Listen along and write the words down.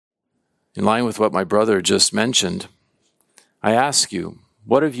In line with what my brother just mentioned, I ask you,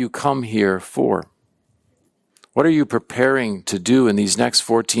 what have you come here for? What are you preparing to do in these next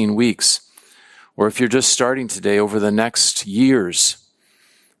 14 weeks? Or if you're just starting today, over the next years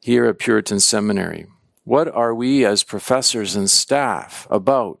here at Puritan Seminary? What are we as professors and staff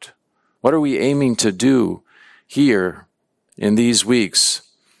about? What are we aiming to do here in these weeks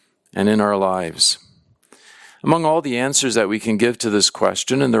and in our lives? Among all the answers that we can give to this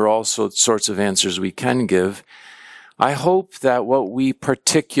question, and there are all sorts of answers we can give, I hope that what we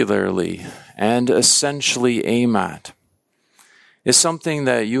particularly and essentially aim at is something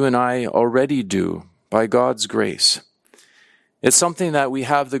that you and I already do by God's grace. It's something that we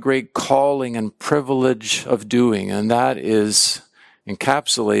have the great calling and privilege of doing, and that is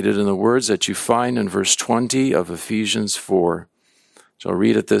encapsulated in the words that you find in verse 20 of Ephesians 4. So I'll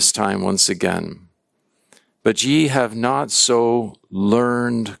read it this time once again. But ye have not so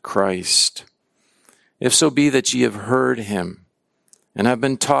learned Christ, if so be that ye have heard him, and have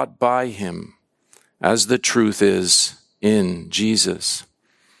been taught by him, as the truth is in Jesus.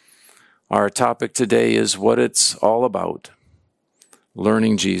 Our topic today is what it's all about,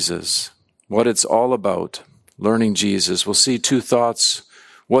 learning Jesus. What it's all about, learning Jesus. We'll see two thoughts,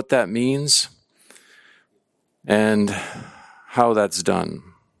 what that means and how that's done.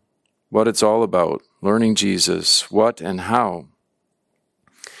 What it's all about, learning Jesus, what and how.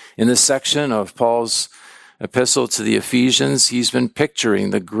 In this section of Paul's epistle to the Ephesians, he's been picturing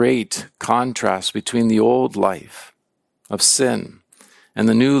the great contrast between the old life of sin and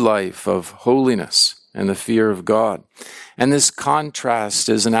the new life of holiness and the fear of God. And this contrast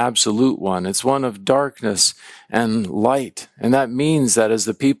is an absolute one. It's one of darkness and light. And that means that as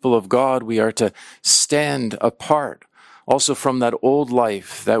the people of God, we are to stand apart also from that old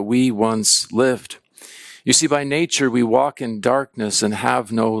life that we once lived. You see, by nature, we walk in darkness and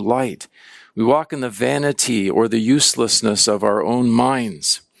have no light. We walk in the vanity or the uselessness of our own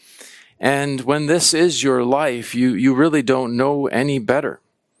minds. And when this is your life, you really don't know any better.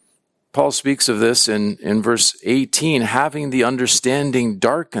 Paul speaks of this in verse 18, having the understanding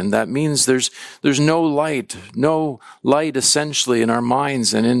darkened. That means there's no light essentially in our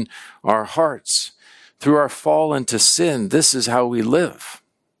minds and in our hearts. Through our fall into sin, this is how we live.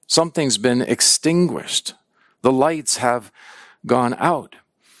 Something's been extinguished. The lights have gone out.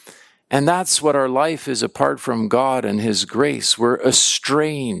 And that's what our life is apart from God and his grace. We're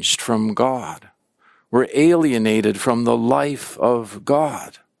estranged from God. We're alienated from the life of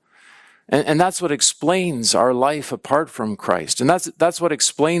God. And that's what explains our life apart from Christ. And that's what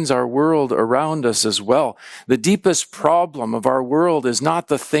explains our world around us as well. The deepest problem of our world is not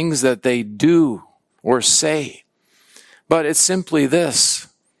the things that they do or say, but it's simply this.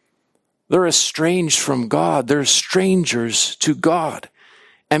 They're estranged from God. They're strangers to God.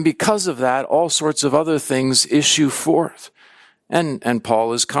 And because of that, all sorts of other things issue forth. And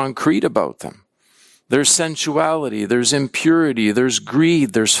Paul is concrete about them. There's sensuality, there's impurity, there's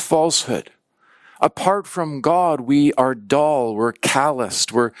greed, there's falsehood. Apart from God, we are dull, we're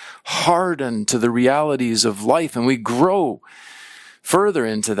calloused, we're hardened to the realities of life, and we grow further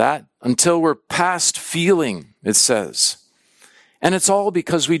into that until we're past feeling, it says. And it's all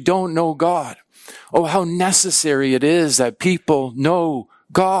because we don't know God. Oh, how necessary it is that people know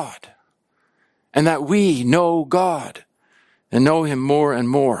God, and that we know God and know him more and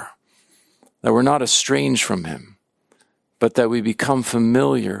more. That we're not estranged from him, but that we become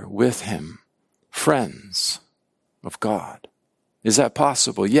familiar with him, friends of God. Is that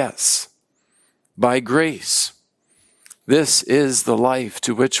possible? Yes. By grace. This is the life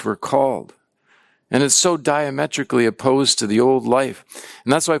to which we're called. And it's so diametrically opposed to the old life.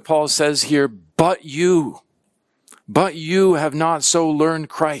 And that's why Paul says here, but you have not so learned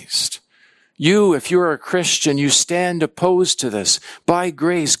Christ. You, if you're a Christian, you stand opposed to this. By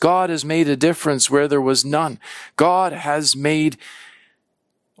grace, God has made a difference where there was none. God has made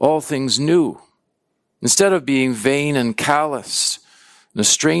all things new. Instead of being vain and callous and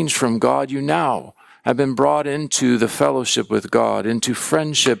estranged from God, you now have been brought into the fellowship with God, into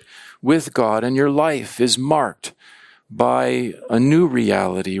friendship with God, and your life is marked by a new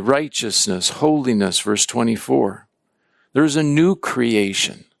reality, righteousness, holiness, verse 24. There's a new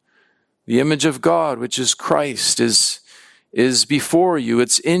creation. The image of God, which is Christ, is before you.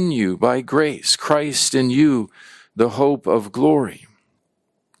 It's in you by grace. Christ in you, the hope of glory.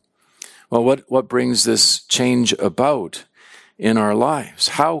 Well, what brings this change about in our lives?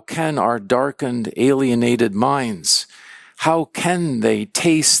 How can our darkened, alienated minds, how can they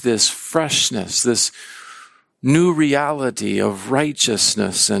taste this freshness, this new reality of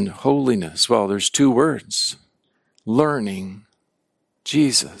righteousness and holiness? Well, there's two words. Learning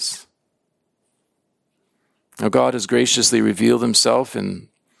Jesus. Now, God has graciously revealed himself in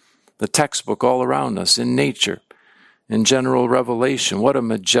the textbook all around us, in nature, in general revelation. What a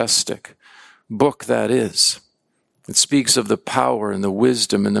majestic book that is. It speaks of the power and the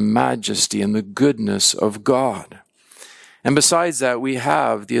wisdom and the majesty and the goodness of God. And besides that, we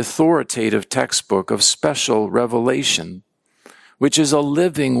have the authoritative textbook of special revelation, which is a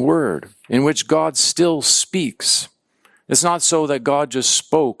living word in which God still speaks. It's not so that God just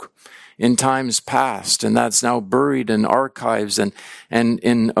spoke in times past and that's now buried in archives and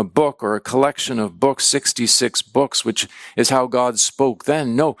in a book or a collection of books, 66 books, which is how God spoke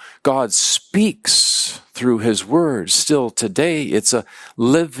then. No, God speaks through his word still today. It's a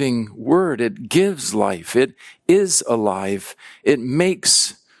living word. It gives life. It is alive. It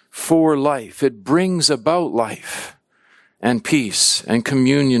makes for life. It brings about life and peace and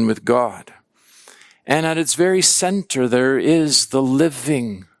communion with God. And at its very center, there is the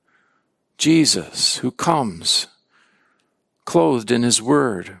living Jesus who comes, clothed in his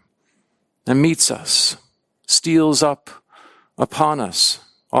word, and meets us, steals up upon us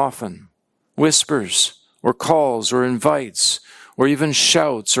often, whispers or calls or invites or even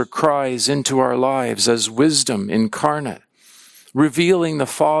shouts or cries into our lives as wisdom incarnate, revealing the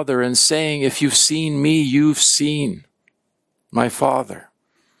Father and saying, if you've seen me, you've seen my Father.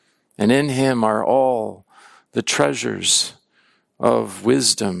 And in him are all the treasures of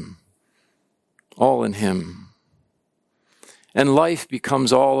wisdom, all in him. And life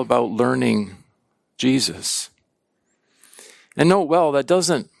becomes all about learning Jesus. And note well, that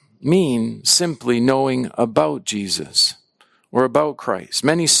doesn't mean simply knowing about Jesus or about Christ.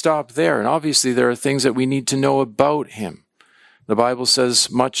 Many stop there, and obviously there are things that we need to know about him. The Bible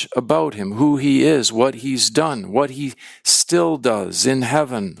says much about him, who he is, what he's done, what he still does in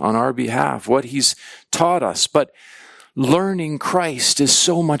heaven on our behalf, what he's taught us. But learning Christ is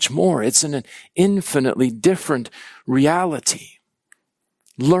so much more. It's an infinitely different reality.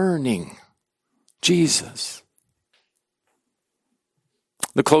 Learning Jesus.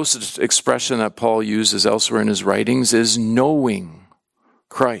 The closest expression that Paul uses elsewhere in his writings is knowing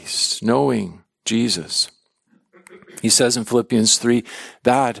Christ, knowing Jesus. He says in Philippians 3,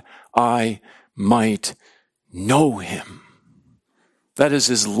 that I might know him. That is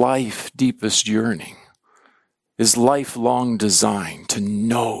his life deepest yearning, his lifelong design to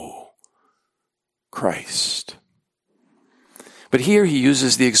know Christ. But here he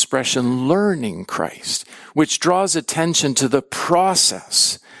uses the expression learning Christ, which draws attention to the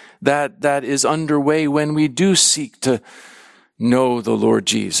process that is underway when we do seek to know the Lord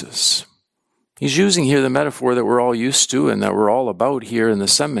Jesus. He's using here the metaphor that we're all used to and that we're all about here in the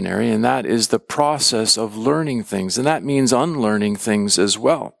seminary, and that is the process of learning things, and that means unlearning things as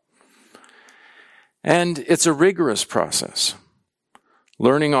well. And it's a rigorous process.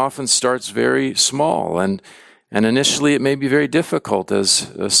 Learning often starts very small, and initially it may be very difficult,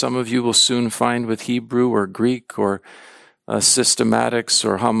 as some of you will soon find with Hebrew or Greek or systematics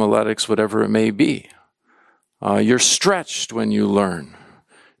or homiletics, whatever it may be. You're stretched when you learn.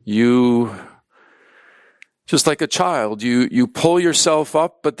 Just like a child, you pull yourself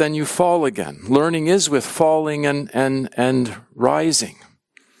up, but then you fall again. Learning is with falling and rising.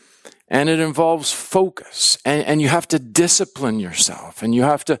 And it involves focus. And you have to discipline yourself. And you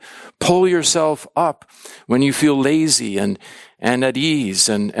have to pull yourself up when you feel lazy and at ease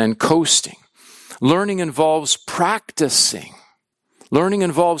and coasting. Learning involves practicing. Learning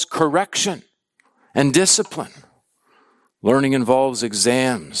involves correction and discipline. Learning involves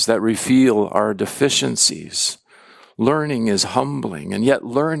exams that reveal our deficiencies. Learning is humbling, and yet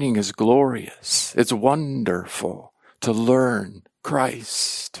learning is glorious. It's wonderful to learn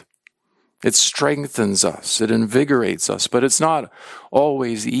Christ. It strengthens us, it invigorates us, but it's not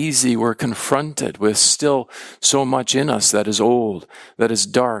always easy. We're confronted with still so much in us that is old, that is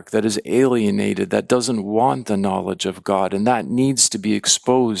dark, that is alienated, that doesn't want the knowledge of God, and that needs to be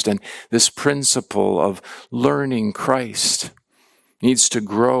exposed. And this principle of learning Christ needs to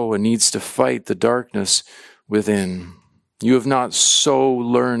grow and needs to fight the darkness within. You have not so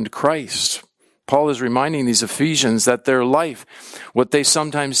learned Christ. Paul is reminding these Ephesians that their life, what they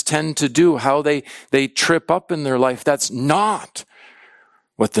sometimes tend to do, how they trip up in their life, that's not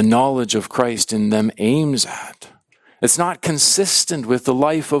what the knowledge of Christ in them aims at. It's not consistent with the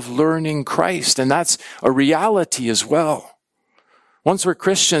life of learning Christ, and that's a reality as well. Once we're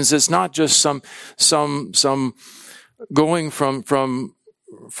Christians, it's not just some going from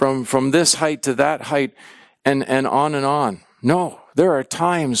this height to that height and on and on. No, there are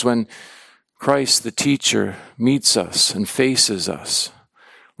times when Christ, the teacher, meets us and faces us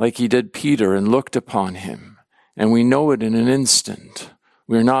like he did Peter and looked upon him. And we know it in an instant.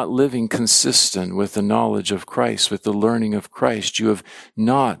 we're not living consistent with the knowledge of Christ, with the learning of Christ. You have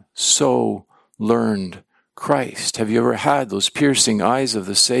not so learned Christ. Have you ever had those piercing eyes of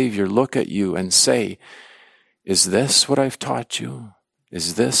the Savior look at you and say, is this what I've taught you?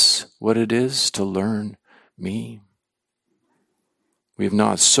 Is this what it is to learn me? We have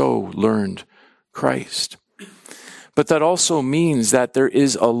not so learned Christ. But that also means that there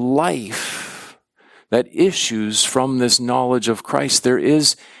is a life that issues from this knowledge of Christ. There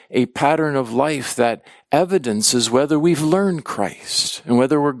is a pattern of life that evidences whether we've learned Christ and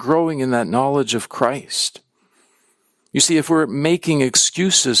whether we're growing in that knowledge of Christ. You see, if we're making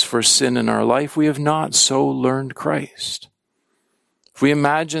excuses for sin in our life, we have not so learned Christ. If we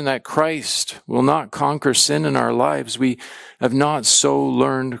imagine that Christ will not conquer sin in our lives, we have not so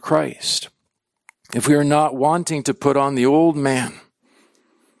learned Christ. If we are not wanting to put on the old man,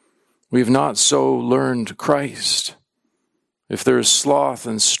 we have not so learned Christ. If there is sloth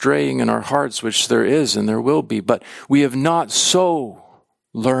and straying in our hearts, which there is and there will be, but we have not so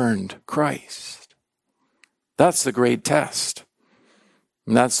learned Christ. That's the great test.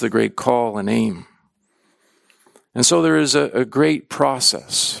 And that's the great call and aim. And so there is a great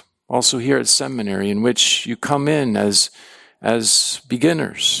process, also here at seminary, in which you come in as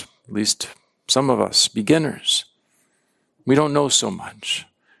beginners, at least some of us, beginners. We don't know so much,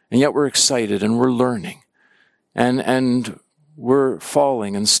 and yet we're excited and we're learning. And we're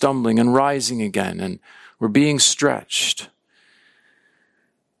falling and stumbling and rising again, and we're being stretched.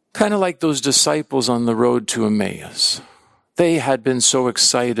 Kind of like those disciples on the road to Emmaus. They had been so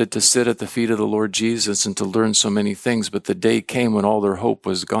excited to sit at the feet of the Lord Jesus and to learn so many things, but the day came when all their hope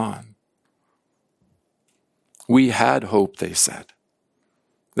was gone. We had hope, they said.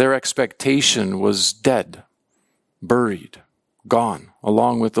 Their expectation was dead, buried, gone,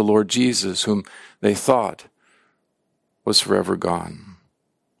 along with the Lord Jesus, whom they thought was forever gone.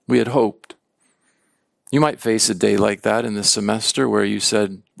 We had hoped. You might face a day like that in this semester where you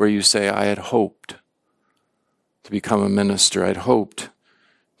say, I had hoped to become a minister. I'd hoped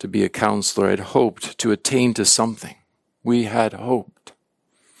to be a counselor. I'd hoped to attain to something. We had hoped.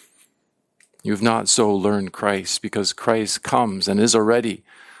 You've not so learned Christ, because Christ comes and is already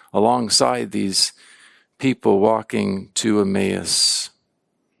alongside these people walking to Emmaus.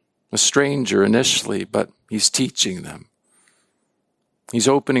 A stranger initially, but he's teaching them. He's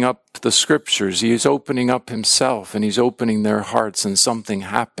opening up the scriptures. He's opening up himself, and he's opening their hearts, and something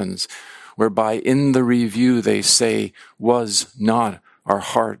happens whereby in the review they say, was not our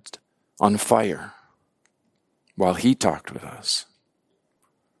heart on fire while he talked with us,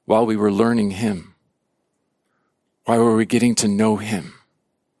 while we were learning him, while we were getting to know him?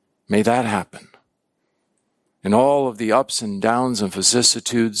 May that happen. In all of the ups and downs and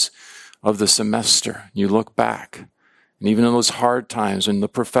vicissitudes of the semester, you look back, and even in those hard times when the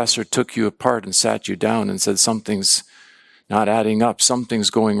professor took you apart and sat you down and said, something's not adding up, something's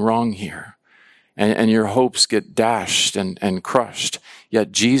going wrong here, and your hopes get dashed and crushed,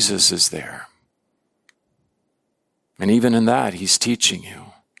 yet Jesus is there. And even in that, he's teaching you,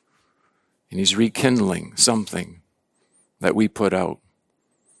 and he's rekindling something that we put out,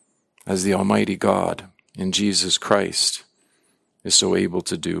 as the Almighty God in Jesus Christ is so able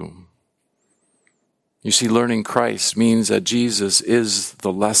to do. You see, learning Christ means that Jesus is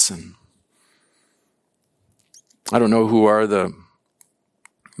the lesson. I don't know who are the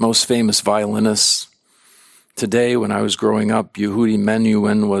most famous violinists today. When I was growing up, Yehudi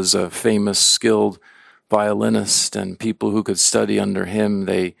Menuhin was a famous, skilled violinist, and people who could study under him,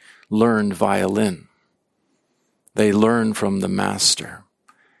 they learned violin. They learned from the master.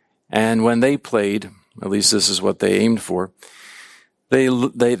 And when they played, at least this is what they aimed for, They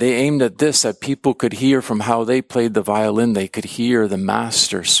aimed at this, that people could hear from how they played the violin. They could hear the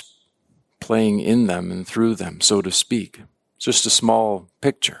master playing in them and through them, so to speak. It's just a small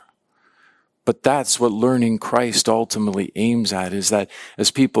picture. But that's what learning Christ ultimately aims at, is that as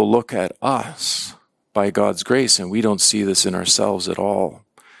people look at us by God's grace, and we don't see this in ourselves at all,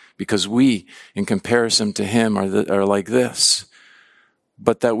 because we, in comparison to him, are like this.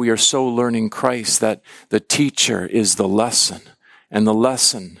 But that we are so learning Christ that the teacher is the lesson. And the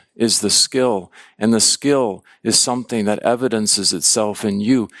lesson is the skill, and the skill is something that evidences itself in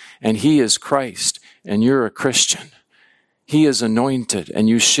you. And he is Christ, and you're a Christian. He is anointed, and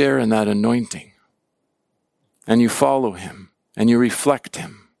you share in that anointing. And you follow him, and you reflect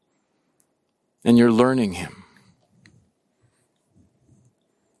him, and you're learning him.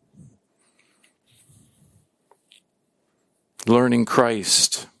 Learning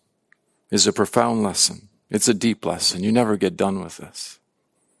Christ is a profound lesson. It's a deep lesson. You never get done with this.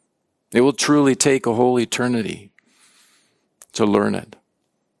 It will truly take a whole eternity to learn it.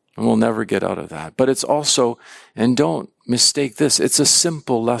 And we'll never get out of that. But it's also, and don't mistake this, it's a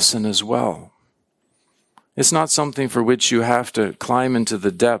simple lesson as well. It's not something for which you have to climb into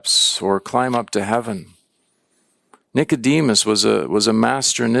the depths or climb up to heaven. Nicodemus was a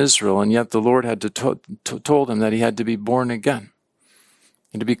master in Israel, and yet the Lord had told him that he had to be born again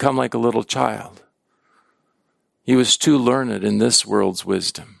and to become like a little child. He was too learned in this world's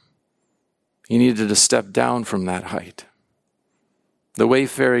wisdom. He needed to step down from that height. The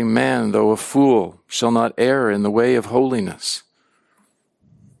wayfaring man, though a fool, shall not err in the way of holiness.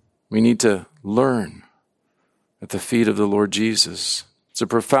 We need to learn at the feet of the Lord Jesus. It's a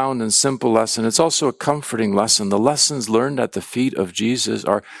profound and simple lesson. It's also a comforting lesson. The lessons learned at the feet of Jesus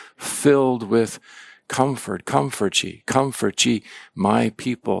are filled with comfort. Comfort ye, my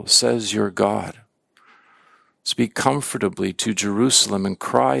people, says your God. Speak comfortably to Jerusalem and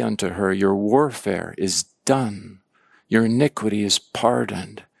cry unto her, your warfare is done. Your iniquity is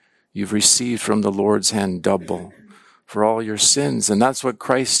pardoned. You've received from the Lord's hand double for all your sins. And that's what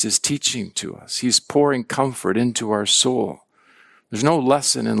Christ is teaching to us. He's pouring comfort into our soul. There's no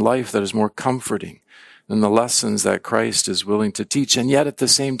lesson in life that is more comforting than the lessons that Christ is willing to teach. And yet at the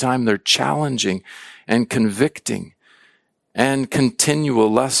same time, they're challenging and convicting and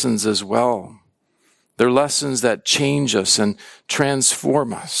continual lessons as well. They're lessons that change us and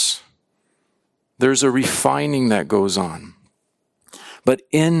transform us. There's a refining that goes on. But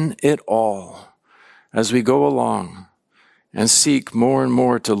in it all, as we go along and seek more and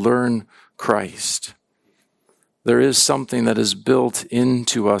more to learn Christ, there is something that is built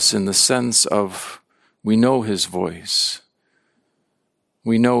into us in the sense of we know his voice.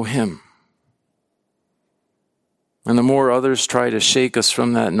 We know him. And the more others try to shake us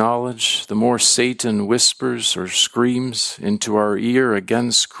from that knowledge, the more Satan whispers or screams into our ear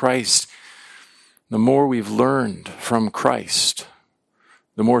against Christ. The more we've learned from Christ,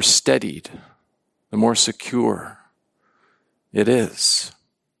 the more steadied, the more secure it is.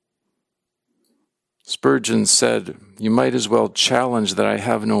 Spurgeon said, you might as well challenge that I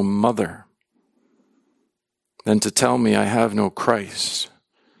have no mother than to tell me I have no Christ,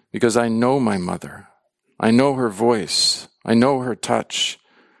 because I know my mother. I know her voice. I know her touch.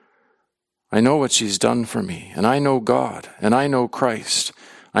 I know what she's done for me, and I know God, and I know Christ.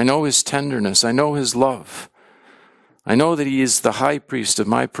 I know his tenderness. I know his love. I know that he is the high priest of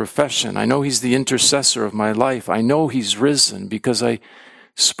my profession. I know he's the intercessor of my life. I know he's risen because I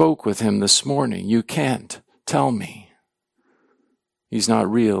spoke with him this morning. You can't tell me he's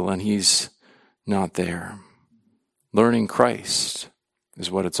not real and he's not there. Learning Christ is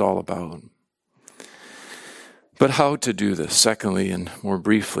what it's all about. But how to do this, secondly and more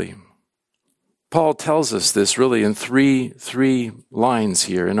briefly? Paul tells us this really in three lines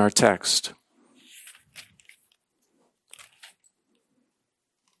here in our text.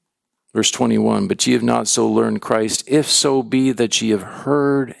 Verse 21, but ye have not so learned Christ, if so be that ye have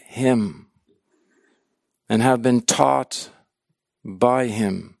heard him and have been taught by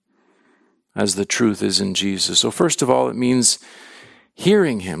him as the truth is in Jesus. So first of all, it means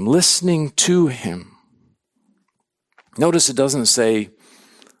hearing him, listening to him. Notice it doesn't say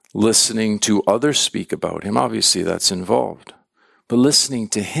listening to others speak about him. Obviously, that's involved. But listening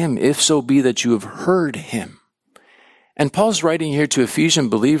to him, if so be that you have heard him. And Paul's writing here to Ephesian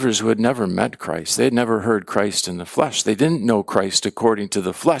believers who had never met Christ. They had never heard Christ in the flesh. They didn't know Christ according to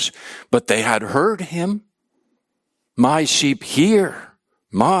the flesh, but they had heard him. My sheep hear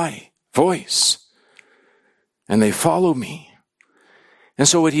my voice, and they follow me. And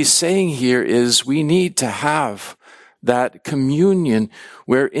so what he's saying here is we need to have that communion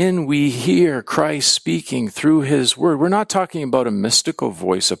wherein we hear Christ speaking through his word. We're not talking about a mystical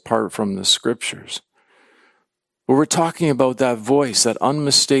voice apart from the scriptures. But we're talking about that voice, that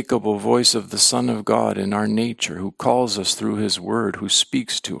unmistakable voice of the Son of God in our nature, who calls us through his word, who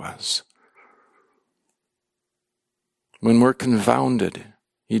speaks to us. When we're confounded,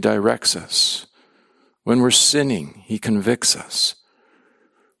 he directs us. When we're sinning, he convicts us.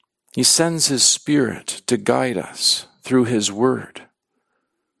 He sends his Spirit to guide us through his word.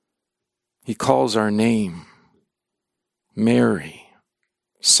 He calls our name, Mary,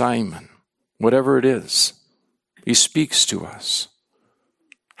 Simon, whatever it is. He speaks to us.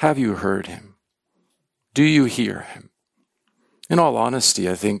 Have you heard him? Do you hear him? In all honesty,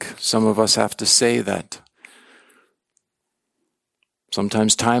 I think some of us have to say that.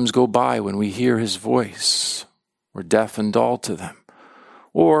 Sometimes times go by when we hear his voice. We're deaf and dull to them.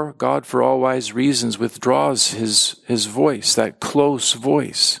 Or God, for all wise reasons, withdraws his voice, that close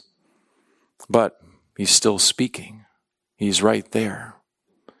voice. But he's still speaking. He's right there.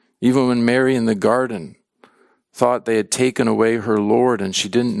 Even when Mary in the garden thought they had taken away her Lord and she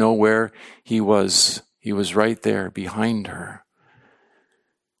didn't know where he was. He was right there behind her.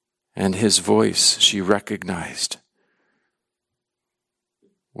 And his voice she recognized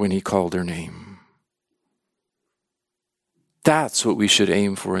when he called her name. That's what we should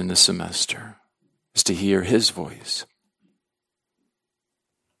aim for in the semester, is to hear his voice.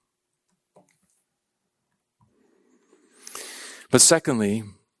 But secondly,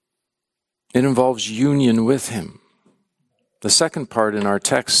 it involves union with him. The second part in our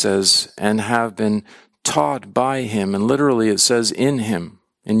text says, and have been taught by him. And literally it says in him,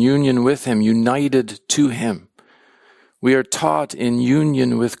 in union with him, united to him. We are taught in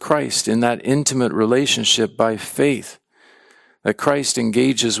union with Christ, in that intimate relationship by faith, that Christ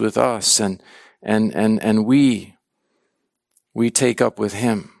engages with us and we take up with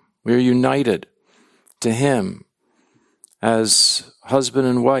him. We are united to him as husband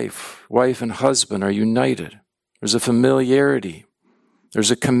and wife and husband are united. There's a familiarity,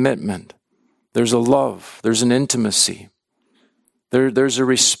 there's a commitment, there's a love, there's an intimacy, there's a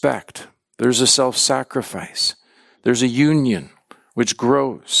respect, there's a self-sacrifice, there's a union which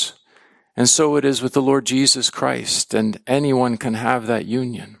grows. And so it is with the Lord Jesus Christ, and anyone can have that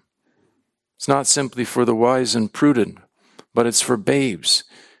union. It's not simply for the wise and prudent, but it's for babes,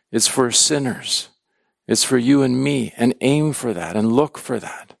 it's for sinners. It's for you and me, and aim for that, and look for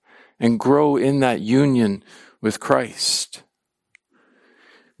that, and grow in that union with Christ.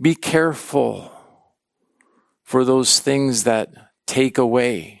 Be careful for those things that take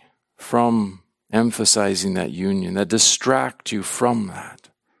away from emphasizing that union, that distract you from that.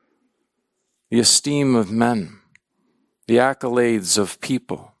 The esteem of men, the accolades of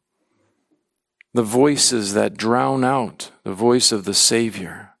people, the voices that drown out the voice of the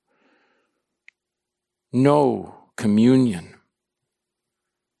Savior. No communion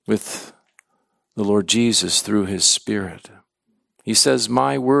with the Lord Jesus through his Spirit. He says,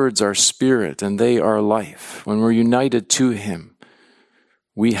 my words are spirit and they are life. When we're united to him,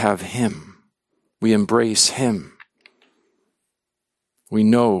 we have him. We embrace him. We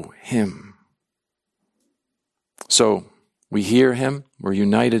know him. So we hear him, we're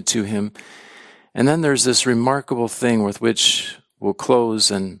united to him. And then there's this remarkable thing with which we'll close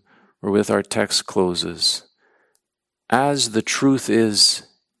and wherewith our text closes. As the truth is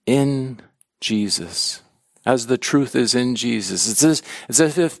in Jesus. As the truth is in Jesus. It's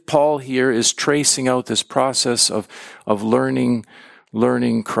as if Paul here is tracing out this process of learning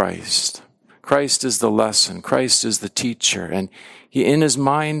Christ. Christ is the lesson. Christ is the teacher. And he, in his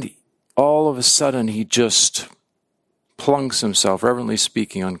mind, all of a sudden, he just plunks himself, reverently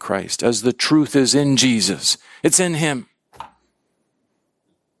speaking, on Christ. As the truth is in Jesus. It's in him.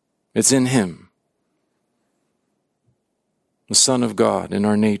 It's in him. The Son of God in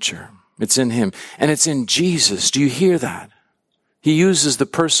our nature. It's in him. And it's in Jesus. Do you hear that? He uses the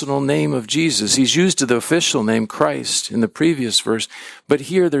personal name of Jesus. He's used the official name Christ in the previous verse. But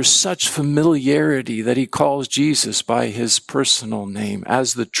here there's such familiarity that he calls Jesus by his personal name,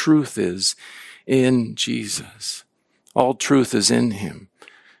 as the truth is in Jesus. All truth is in him.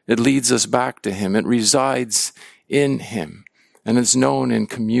 It leads us back to him. It resides in him. And it's known in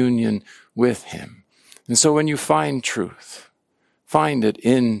communion with him. And so when you find truth, find it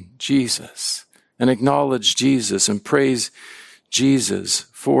in Jesus and acknowledge Jesus and praise Jesus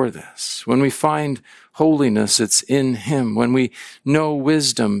for this. When we find holiness, it's in him. When we know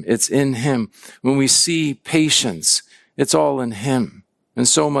wisdom, it's in him. When we see patience, it's all in him. And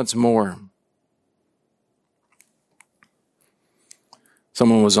so much more.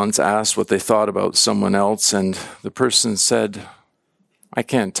 Someone was once asked what they thought about someone else, and the person said, I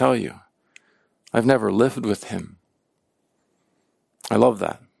can't tell you. I've never lived with him. I love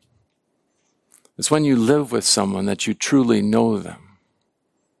that. It's when you live with someone that you truly know them.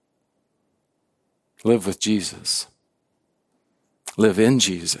 Live with Jesus. Live in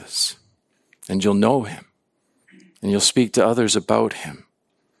Jesus. And you'll know him. And you'll speak to others about him.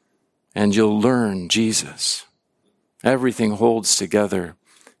 And you'll learn Jesus. Everything holds together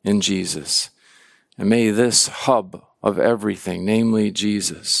in Jesus. And may this hub of everything, namely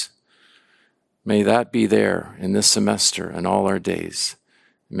Jesus, may that be there in this semester and all our days.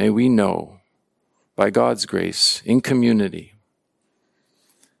 May we know, by God's grace, in community,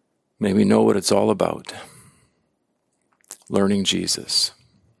 may we know what it's all about. Learning Jesus.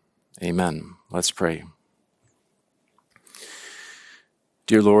 Amen. Let's pray.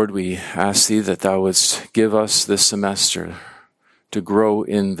 Dear Lord, we ask thee that thou wouldst give us this semester to grow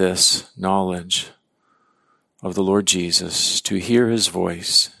in this knowledge of the Lord Jesus, to hear his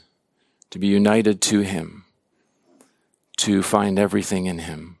voice, to be united to him, to find everything in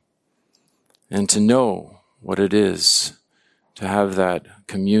him, and to know what it is to have that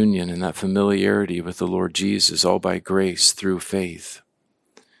communion and that familiarity with the Lord Jesus, all by grace through faith.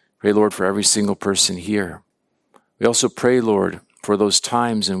 Pray, Lord, for every single person here. We also pray, Lord, for those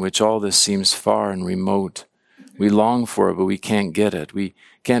times in which all this seems far and remote. We long for it, but we can't get it. We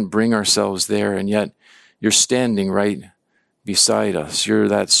can't bring ourselves there, and yet you're standing right beside us. You're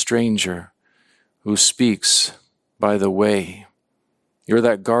that stranger who speaks by the way. You're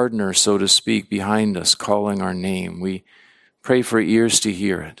that gardener, so to speak, behind us, calling our name. We pray for ears to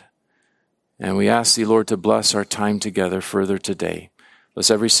hear it. And we ask thee, Lord, to bless our time together further today. Bless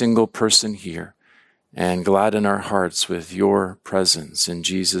every single person here and gladden our hearts with your presence. In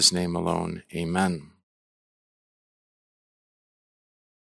Jesus' name alone, amen.